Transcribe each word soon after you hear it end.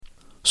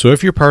So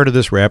if you're part of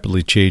this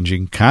rapidly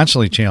changing,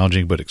 constantly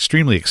challenging, but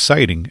extremely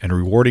exciting and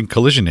rewarding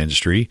collision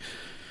industry,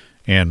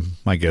 and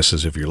my guess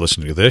is if you're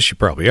listening to this, you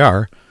probably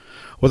are,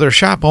 whether a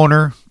shop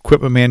owner,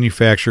 equipment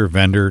manufacturer,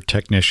 vendor,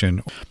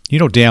 technician, you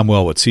know damn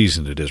well what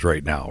season it is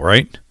right now,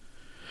 right?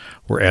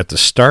 We're at the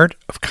start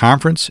of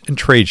conference and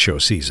trade show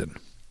season.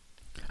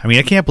 I mean,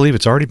 I can't believe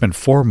it's already been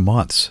 4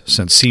 months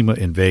since SEMA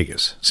in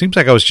Vegas. Seems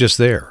like I was just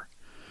there.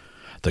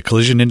 The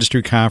Collision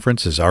Industry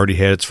Conference has already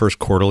had its first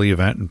quarterly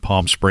event in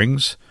Palm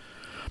Springs.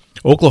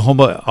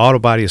 Oklahoma Auto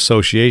Body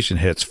Association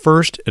had its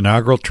first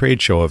inaugural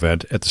trade show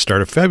event at the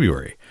start of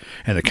February,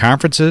 and the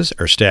conferences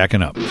are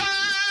stacking up.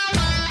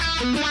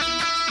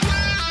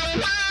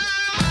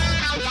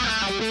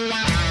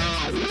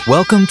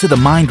 Welcome to the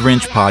Mind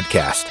Wrench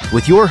Podcast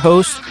with your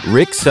host,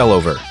 Rick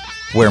Sellover,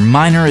 where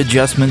minor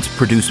adjustments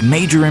produce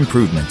major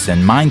improvements in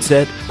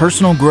mindset,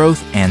 personal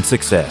growth, and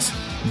success.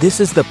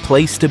 This is the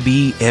place to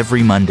be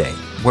every Monday,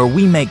 where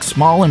we make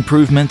small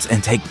improvements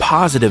and take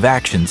positive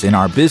actions in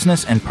our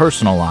business and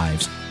personal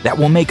lives that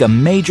will make a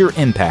major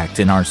impact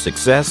in our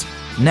success,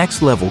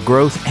 next level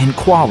growth, and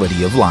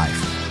quality of life.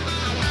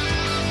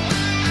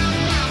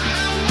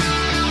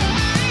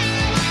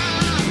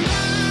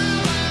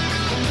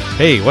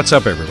 Hey, what's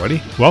up,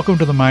 everybody? Welcome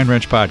to the Mind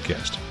Wrench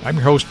Podcast. I'm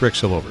your host, Rick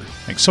Sellover.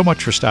 Thanks so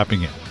much for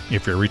stopping in.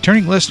 If you're a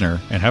returning listener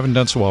and haven't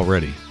done so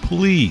already,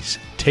 please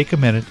take a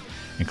minute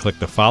and click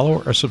the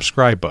follow or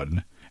subscribe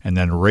button, and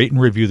then rate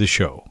and review the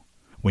show.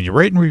 When you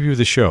rate and review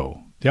the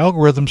show, the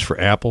algorithms for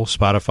Apple,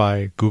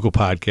 Spotify, Google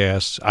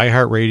Podcasts,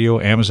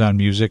 iHeartRadio, Amazon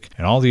Music,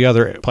 and all the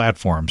other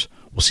platforms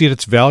will see that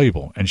it's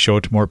valuable and show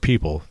it to more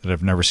people that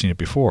have never seen it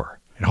before.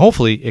 And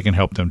hopefully it can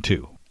help them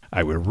too.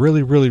 I would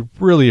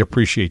really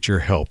appreciate your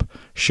help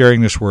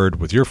sharing this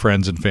word with your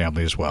friends and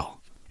family as well.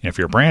 And if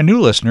you're a brand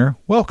new listener,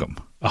 welcome.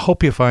 I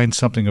hope you find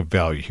something of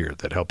value here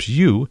that helps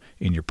you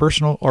in your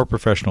personal or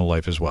professional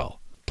life as well.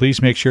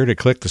 Please make sure to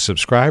click the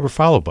subscribe or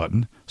follow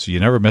button so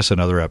you never miss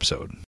another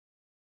episode.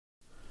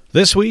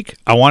 This week,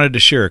 I wanted to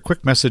share a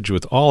quick message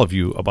with all of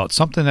you about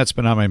something that's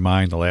been on my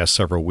mind the last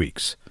several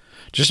weeks.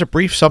 Just a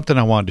brief something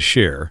I wanted to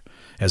share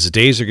as the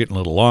days are getting a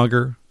little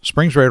longer,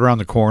 spring's right around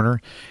the corner,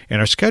 and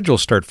our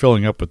schedules start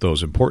filling up with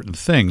those important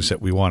things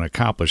that we want to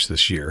accomplish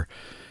this year,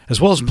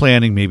 as well as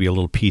planning maybe a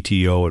little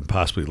PTO and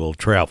possibly a little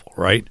travel,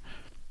 right?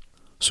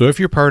 So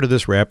if you're part of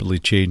this rapidly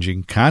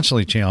changing,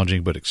 constantly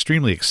challenging, but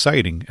extremely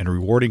exciting and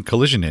rewarding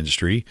collision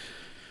industry,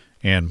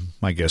 and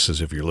my guess is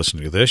if you're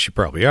listening to this, you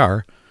probably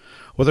are,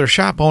 whether a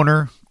shop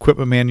owner,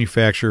 equipment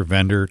manufacturer,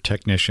 vendor,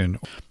 technician,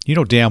 you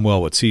know damn well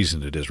what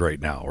season it is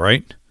right now,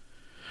 right?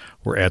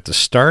 We're at the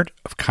start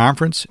of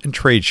conference and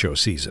trade show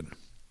season.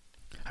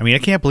 I mean, I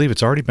can't believe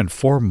it's already been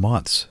 4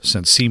 months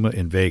since SEMA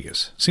in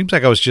Vegas. Seems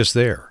like I was just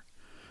there.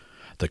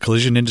 The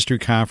Collision Industry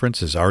Conference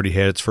has already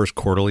had its first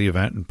quarterly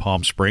event in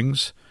Palm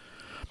Springs.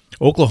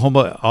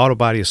 Oklahoma Auto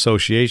Body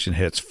Association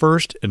had its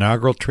first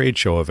inaugural trade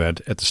show event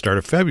at the start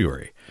of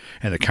February,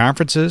 and the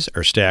conferences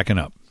are stacking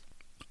up.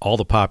 All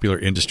the popular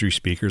industry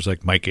speakers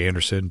like Mike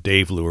Anderson,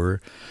 Dave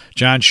Luer,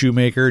 John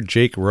Shoemaker,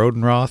 Jake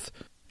Rodenroth,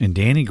 and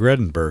Danny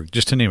Gredenberg,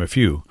 just to name a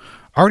few,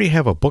 already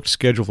have a booked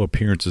schedule of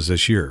appearances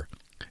this year,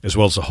 as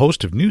well as a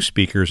host of new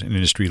speakers and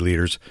industry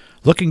leaders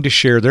looking to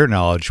share their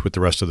knowledge with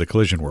the rest of the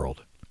collision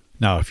world.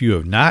 Now, if you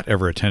have not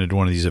ever attended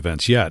one of these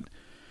events yet,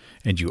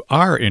 and you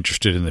are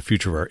interested in the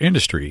future of our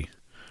industry,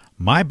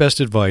 my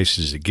best advice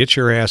is to get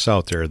your ass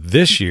out there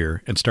this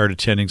year and start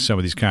attending some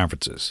of these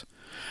conferences.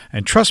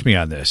 And trust me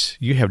on this,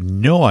 you have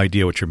no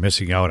idea what you're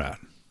missing out on,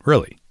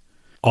 really.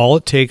 All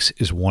it takes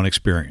is one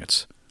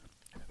experience.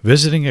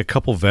 Visiting a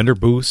couple vendor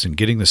booths and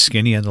getting the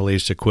skinny on the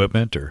latest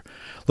equipment, or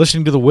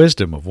listening to the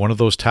wisdom of one of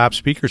those top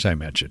speakers I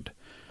mentioned.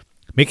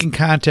 Making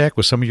contact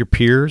with some of your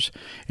peers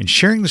and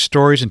sharing the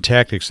stories and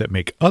tactics that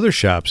make other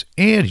shops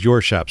and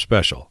your shop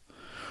special.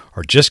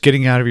 Or just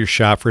getting out of your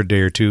shop for a day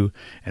or two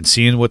and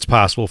seeing what's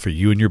possible for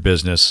you and your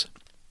business,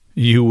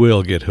 you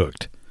will get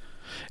hooked.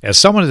 As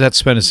someone that's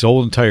spent his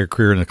whole entire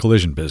career in the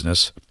collision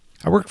business,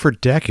 I worked for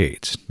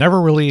decades,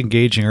 never really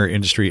engaging our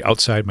industry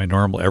outside my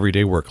normal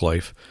everyday work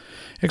life,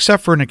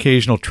 except for an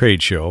occasional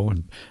trade show.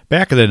 And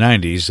back in the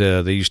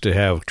 90s, they used to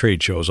have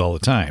trade shows all the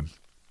time.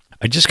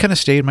 I just kind of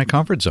stayed in my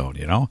comfort zone,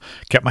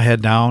 kept my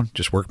head down,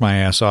 just worked my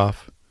ass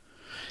off.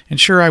 And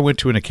sure, I went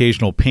to an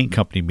occasional paint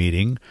company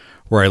meeting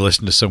where I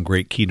listened to some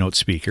great keynote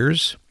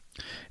speakers,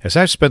 as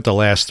I've spent the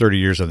last 30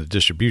 years on the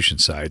distribution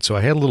side, so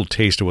I had a little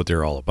taste of what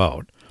they're all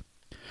about.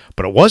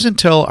 But it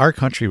wasn't until our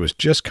country was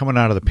just coming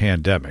out of the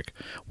pandemic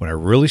when I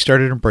really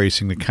started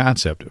embracing the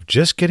concept of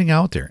just getting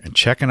out there and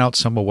checking out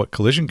some of what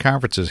collision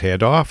conferences had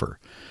to offer,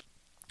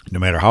 no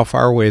matter how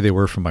far away they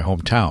were from my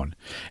hometown.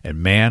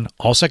 And man,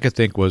 all I could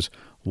think was,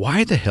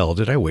 why the hell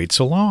did I wait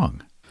so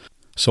long?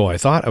 So I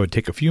thought I would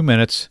take a few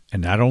minutes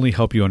and not only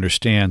help you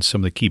understand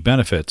some of the key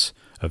benefits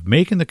of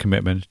making the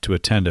commitment to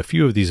attend a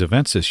few of these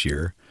events this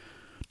year,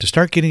 to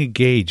start getting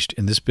engaged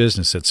in this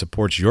business that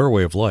supports your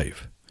way of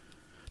life,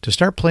 to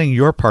start playing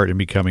your part in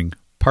becoming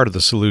part of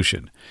the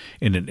solution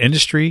in an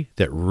industry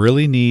that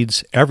really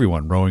needs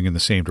everyone rowing in the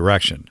same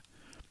direction,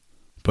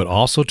 but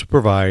also to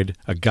provide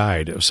a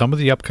guide of some of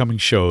the upcoming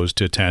shows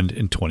to attend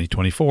in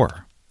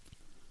 2024.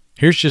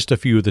 Here's just a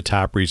few of the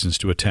top reasons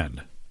to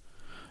attend.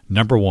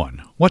 Number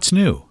 1, what's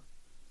new?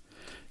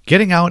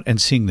 Getting out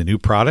and seeing the new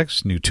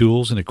products, new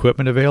tools, and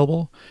equipment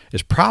available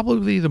is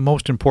probably the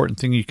most important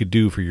thing you could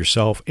do for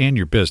yourself and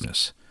your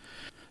business.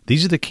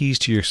 These are the keys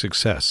to your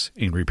success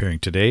in repairing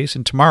today's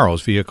and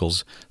tomorrow's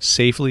vehicles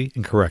safely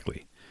and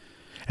correctly.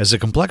 As the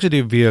complexity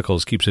of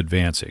vehicles keeps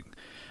advancing,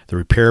 the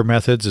repair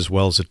methods as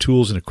well as the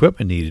tools and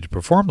equipment needed to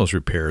perform those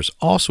repairs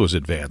also is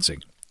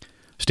advancing.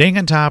 Staying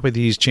on top of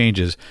these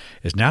changes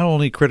is not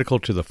only critical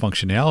to the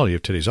functionality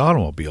of today's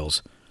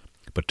automobiles,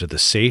 but to the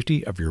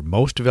safety of your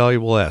most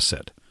valuable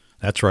asset.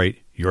 That's right,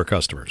 your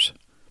customers.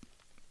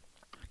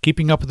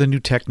 Keeping up with the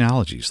new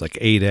technologies like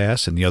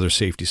ADAS and the other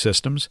safety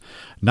systems,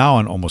 now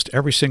on almost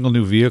every single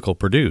new vehicle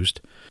produced,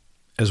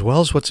 as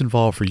well as what's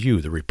involved for you,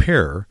 the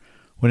repairer,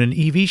 when an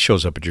EV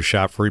shows up at your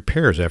shop for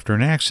repairs after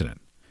an accident,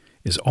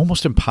 is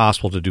almost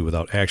impossible to do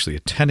without actually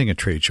attending a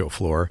trade show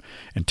floor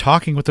and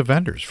talking with the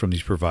vendors from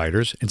these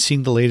providers and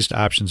seeing the latest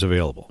options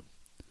available.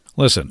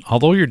 Listen,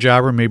 although your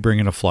jobber may bring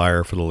in a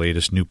flyer for the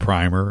latest new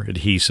primer,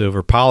 adhesive,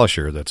 or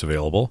polisher that's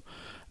available,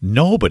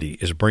 nobody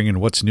is bringing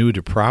what's new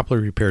to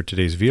properly repair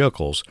today's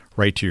vehicles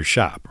right to your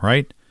shop,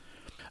 right?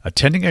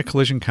 Attending a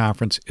collision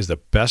conference is the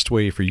best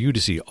way for you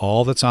to see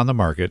all that's on the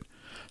market,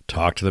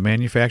 talk to the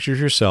manufacturers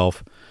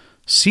yourself,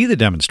 see the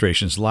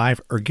demonstrations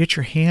live, or get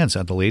your hands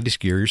on the latest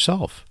gear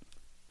yourself.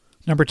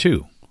 Number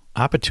 2,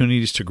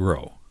 opportunities to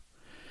grow.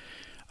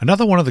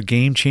 Another one of the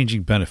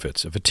game-changing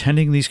benefits of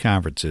attending these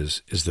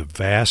conferences is the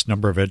vast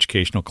number of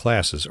educational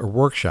classes or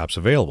workshops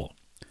available,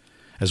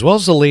 as well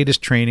as the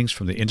latest trainings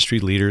from the industry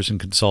leaders and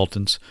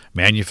consultants,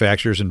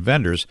 manufacturers, and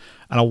vendors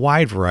on a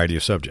wide variety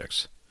of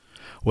subjects.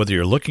 Whether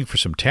you're looking for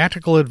some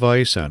tactical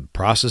advice on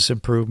process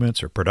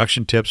improvements or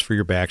production tips for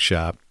your back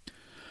shop,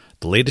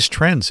 the latest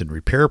trends in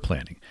repair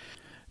planning,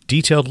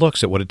 detailed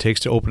looks at what it takes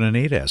to open an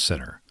ADAS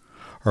center,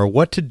 or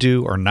what to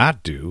do or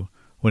not do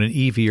when an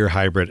EV or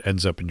hybrid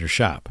ends up in your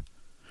shop,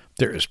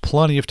 there is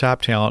plenty of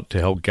top talent to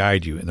help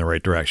guide you in the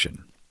right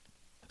direction.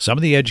 Some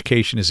of the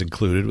education is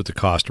included with the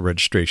cost of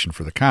registration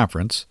for the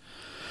conference,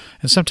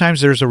 and sometimes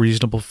there's a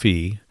reasonable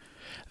fee.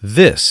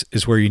 This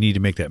is where you need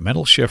to make that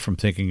mental shift from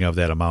thinking of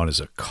that amount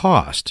as a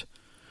cost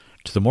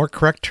to the more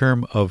correct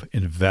term of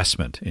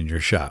investment in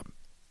your shop.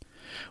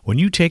 When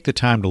you take the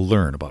time to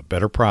learn about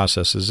better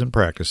processes and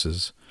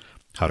practices,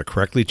 how to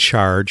correctly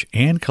charge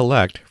and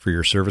collect for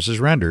your services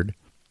rendered,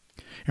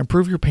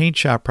 improve your paint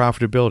shop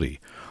profitability,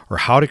 or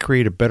how to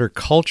create a better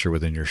culture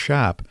within your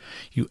shop,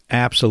 you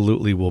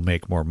absolutely will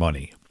make more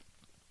money.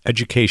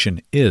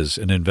 Education is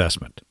an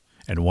investment,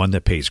 and one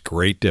that pays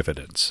great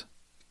dividends.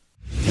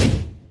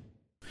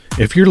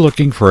 If you're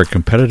looking for a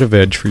competitive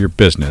edge for your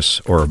business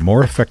or a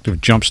more effective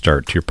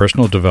jumpstart to your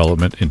personal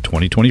development in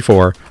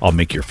 2024, I'll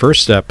make your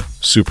first step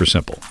super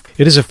simple.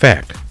 It is a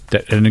fact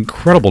that an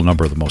incredible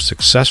number of the most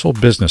successful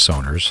business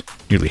owners,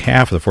 nearly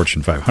half of the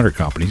Fortune 500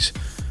 companies,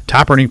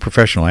 top-earning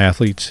professional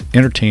athletes,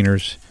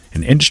 entertainers,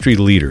 and industry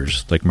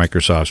leaders like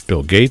Microsoft's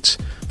Bill Gates,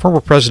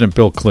 former President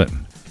Bill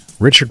Clinton,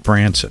 Richard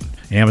Branson,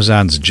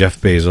 Amazon's Jeff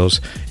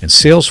Bezos, and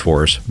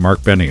Salesforce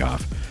Mark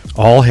Benioff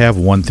all have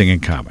one thing in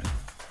common.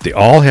 They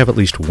all have at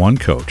least one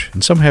coach,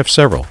 and some have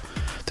several,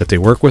 that they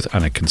work with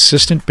on a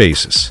consistent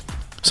basis.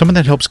 Someone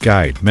that helps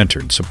guide, mentor,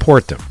 and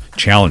support them,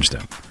 challenge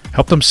them,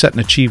 help them set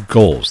and achieve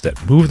goals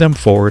that move them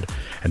forward,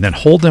 and then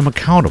hold them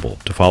accountable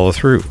to follow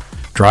through,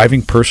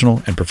 driving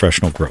personal and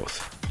professional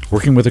growth.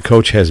 Working with a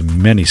coach has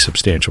many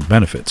substantial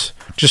benefits.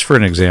 Just for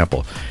an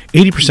example,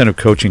 80% of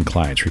coaching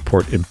clients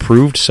report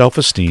improved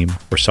self-esteem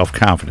or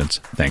self-confidence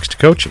thanks to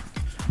coaching.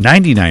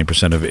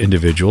 99% of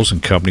individuals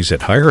and companies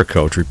that hire a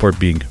coach report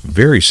being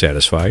very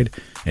satisfied,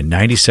 and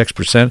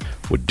 96%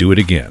 would do it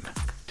again.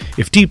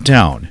 If deep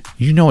down,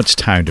 you know it's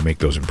time to make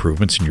those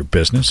improvements in your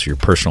business or your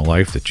personal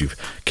life that you've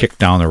kicked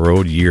down the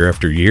road year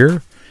after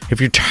year, if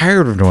you're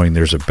tired of knowing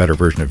there's a better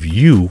version of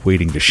you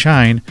waiting to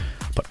shine,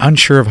 but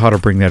unsure of how to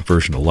bring that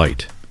version to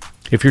light,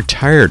 if you're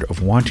tired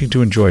of wanting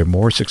to enjoy a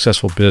more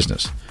successful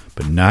business,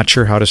 but not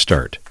sure how to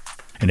start,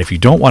 and if you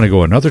don't want to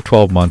go another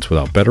 12 months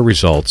without better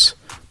results,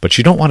 but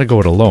you don't want to go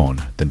it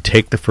alone, then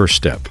take the first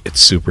step.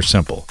 It's super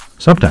simple.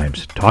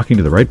 Sometimes talking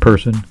to the right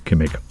person can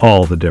make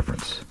all the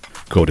difference.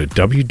 Go to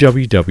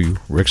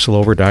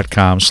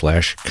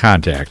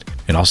www.ricksolover.com/contact,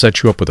 and I'll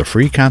set you up with a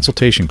free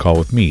consultation call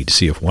with me to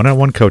see if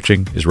one-on-one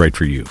coaching is right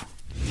for you.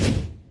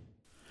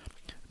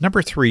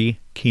 Number 3,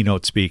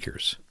 keynote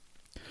speakers.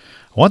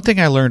 One thing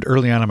I learned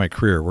early on in my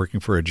career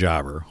working for a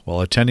jobber while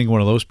attending one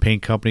of those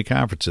paint company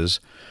conferences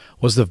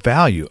was the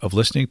value of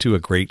listening to a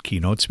great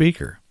keynote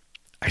speaker.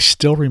 I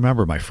still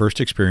remember my first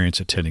experience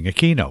attending a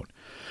keynote.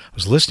 I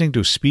was listening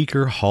to a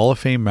speaker, Hall of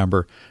Fame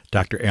member,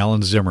 Dr.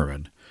 Alan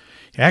Zimmerman.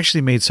 He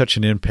actually made such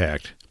an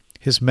impact.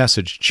 His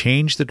message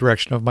changed the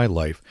direction of my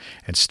life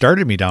and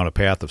started me down a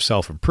path of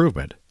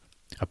self-improvement,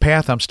 a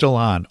path I'm still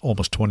on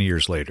almost 20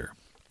 years later.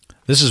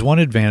 This is one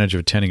advantage of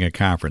attending a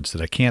conference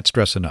that I can't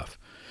stress enough.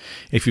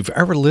 If you've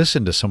ever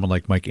listened to someone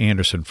like Mike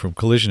Anderson from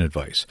Collision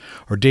Advice,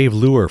 or Dave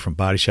Luer from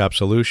Body Shop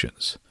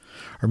Solutions,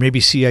 or maybe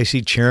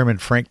CIC Chairman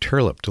Frank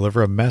Turlip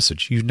deliver a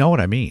message, you know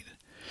what I mean.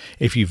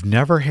 If you've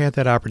never had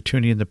that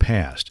opportunity in the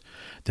past,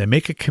 then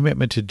make a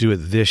commitment to do it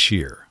this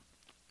year.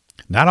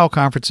 Not all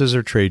conferences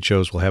or trade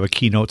shows will have a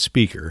keynote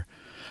speaker,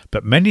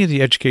 but many of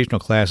the educational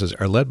classes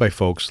are led by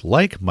folks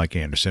like Mike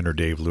Anderson or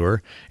Dave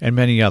Luer and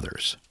many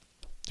others.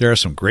 There are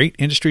some great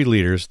industry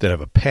leaders that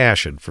have a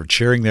passion for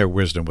sharing their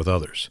wisdom with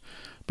others.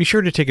 Be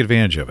sure to take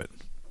advantage of it.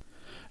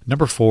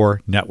 Number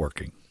 4,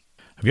 networking.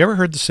 Have you ever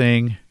heard the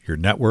saying, your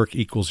network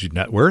equals your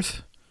net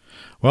worth?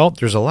 Well,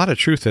 there's a lot of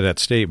truth to that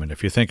statement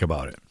if you think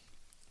about it.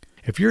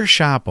 If you're a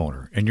shop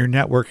owner and your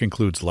network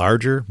includes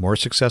larger, more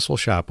successful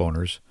shop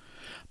owners,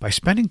 by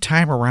spending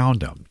time around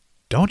them,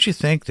 don't you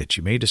think that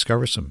you may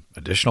discover some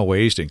additional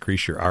ways to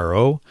increase your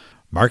RO,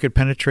 market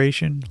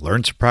penetration,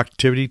 learn some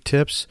productivity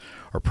tips,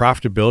 or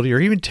profitability, or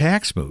even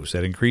tax moves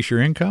that increase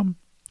your income?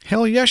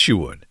 Hell yes, you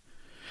would.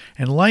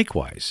 And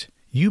likewise,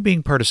 you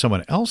being part of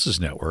someone else's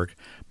network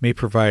may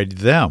provide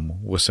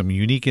them with some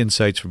unique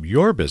insights from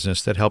your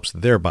business that helps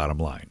their bottom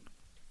line.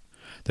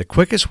 The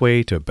quickest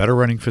way to a better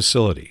running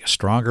facility, a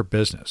stronger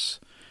business,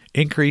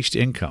 increased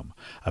income,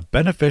 a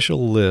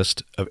beneficial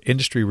list of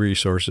industry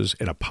resources,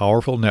 and a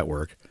powerful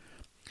network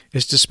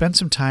is to spend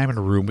some time in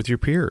a room with your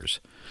peers,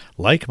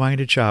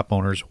 like-minded shop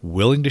owners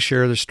willing to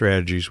share their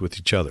strategies with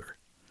each other.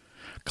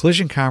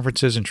 Collision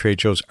conferences and trade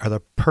shows are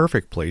the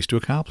perfect place to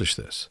accomplish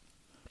this.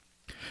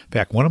 In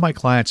fact, one of my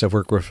clients I've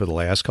worked with for the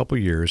last couple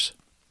of years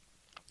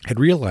had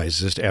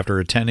realized this after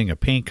attending a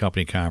paint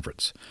company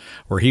conference,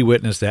 where he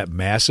witnessed that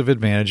massive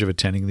advantage of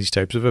attending these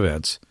types of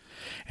events,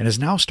 and has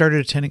now started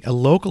attending a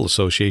local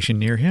association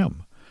near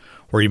him,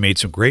 where he made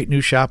some great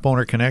new shop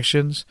owner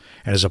connections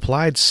and has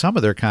applied some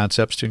of their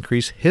concepts to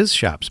increase his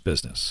shop's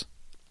business.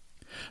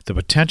 The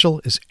potential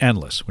is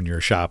endless when you're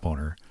a shop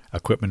owner,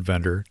 equipment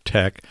vendor,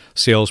 tech,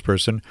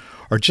 salesperson,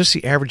 or just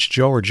the average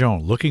Joe or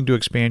Joan looking to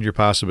expand your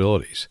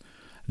possibilities.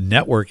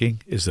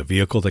 Networking is the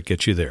vehicle that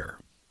gets you there.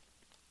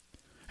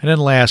 And then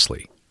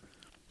lastly,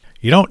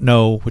 you don't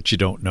know what you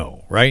don't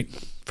know, right?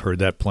 I've heard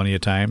that plenty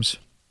of times.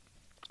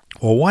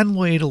 Well, one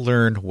way to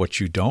learn what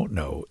you don't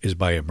know is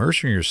by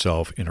immersing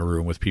yourself in a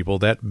room with people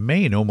that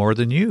may know more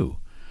than you.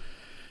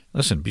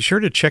 Listen, be sure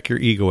to check your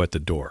ego at the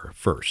door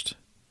first.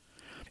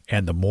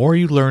 And the more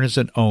you learn as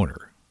an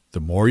owner,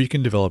 the more you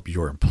can develop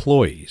your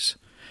employees,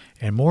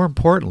 and more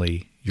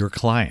importantly, your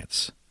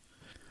clients.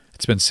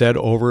 It's been said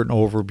over and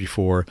over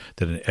before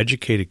that an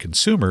educated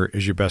consumer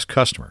is your best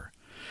customer.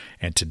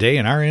 And today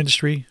in our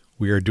industry,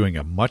 we are doing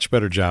a much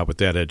better job with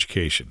that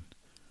education.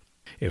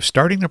 If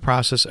starting the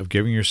process of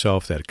giving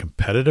yourself that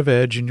competitive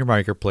edge in your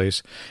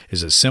marketplace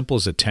is as simple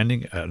as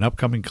attending an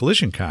upcoming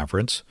collision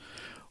conference,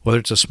 whether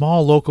it's a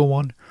small local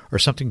one or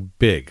something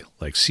big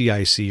like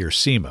CIC or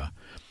SEMA,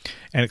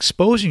 and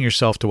exposing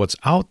yourself to what's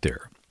out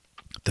there,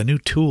 the new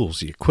tools,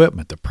 the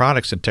equipment, the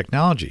products, and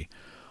technology,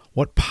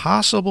 what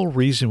possible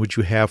reason would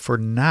you have for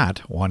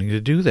not wanting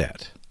to do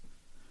that?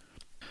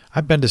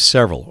 I've been to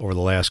several over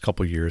the last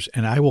couple of years,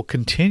 and I will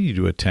continue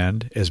to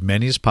attend as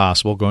many as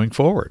possible going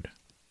forward.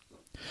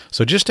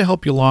 So just to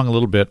help you along a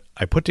little bit,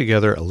 I put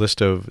together a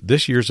list of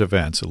this year's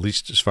events, at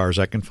least as far as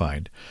I can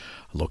find,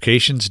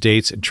 locations,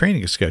 dates, and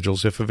training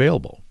schedules if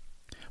available.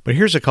 But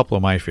here's a couple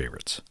of my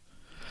favorites.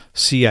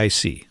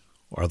 CIC,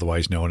 or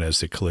otherwise known as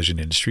the Collision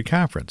Industry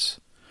Conference.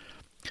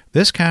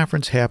 This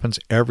conference happens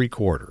every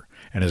quarter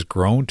and has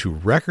grown to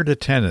record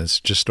attendance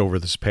just over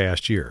this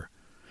past year.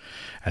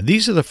 And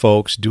these are the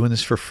folks doing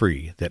this for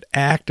free that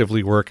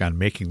actively work on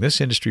making this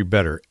industry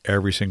better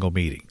every single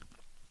meeting.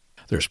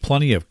 There's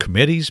plenty of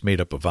committees made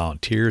up of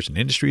volunteers and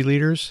industry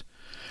leaders.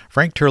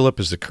 Frank Turlip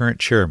is the current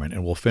chairman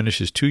and will finish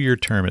his 2-year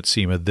term at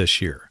SEMA this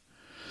year.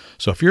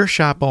 So if you're a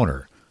shop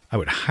owner, I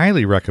would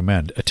highly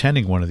recommend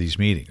attending one of these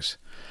meetings.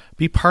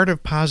 Be part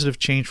of positive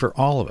change for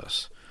all of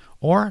us.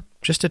 Or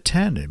just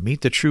attend and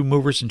meet the true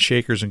movers and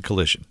shakers in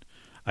collision.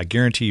 I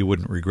guarantee you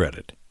wouldn't regret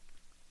it.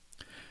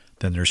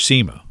 Then there's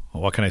SEMA.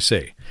 Well, what can I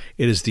say?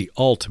 It is the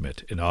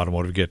ultimate in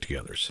automotive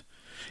get-togethers.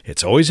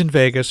 It's always in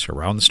Vegas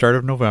around the start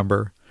of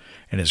November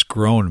and has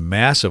grown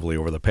massively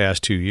over the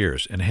past 2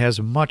 years and has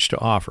much to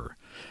offer.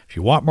 If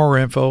you want more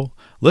info,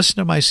 listen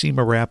to my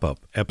SEMA wrap-up,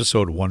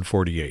 episode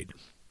 148.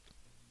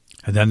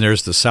 And then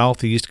there's the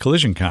Southeast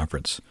Collision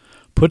Conference,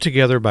 put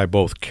together by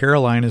both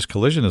Carolinas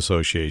Collision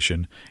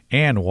Association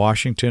and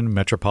Washington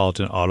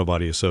Metropolitan Auto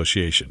Body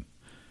Association.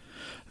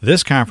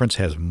 This conference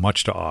has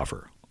much to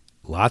offer.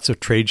 Lots of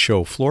trade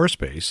show floor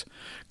space,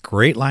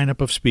 great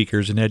lineup of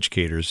speakers and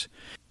educators,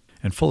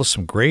 and full of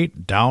some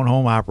great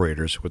down-home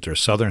operators with their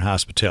southern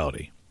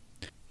hospitality.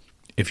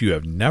 If you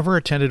have never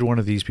attended one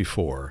of these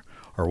before,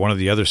 or one of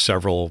the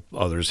several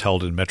others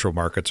held in metro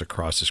markets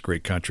across this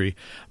great country,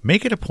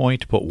 make it a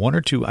point to put 1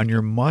 or 2 on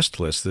your must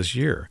list this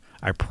year.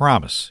 I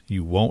promise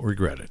you won't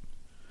regret it.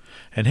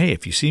 And hey,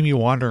 if you see me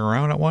wandering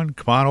around at one,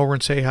 come on over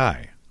and say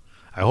hi.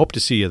 I hope to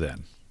see you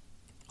then.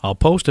 I'll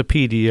post a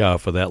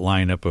PDF of that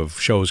lineup of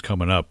shows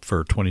coming up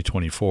for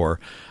 2024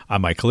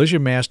 on my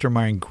Collision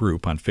Mastermind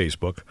group on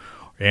Facebook,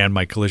 and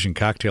my Collision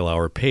Cocktail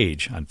Hour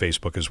page on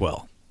Facebook as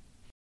well.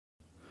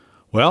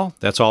 Well,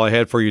 that's all I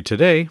had for you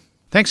today.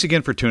 Thanks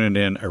again for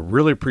tuning in. I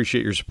really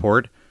appreciate your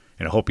support,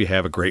 and I hope you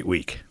have a great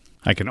week.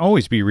 I can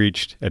always be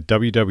reached at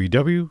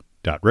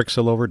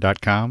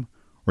www.ricksillover.com,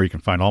 where you can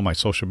find all my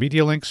social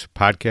media links,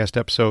 podcast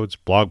episodes,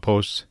 blog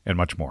posts, and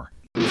much more.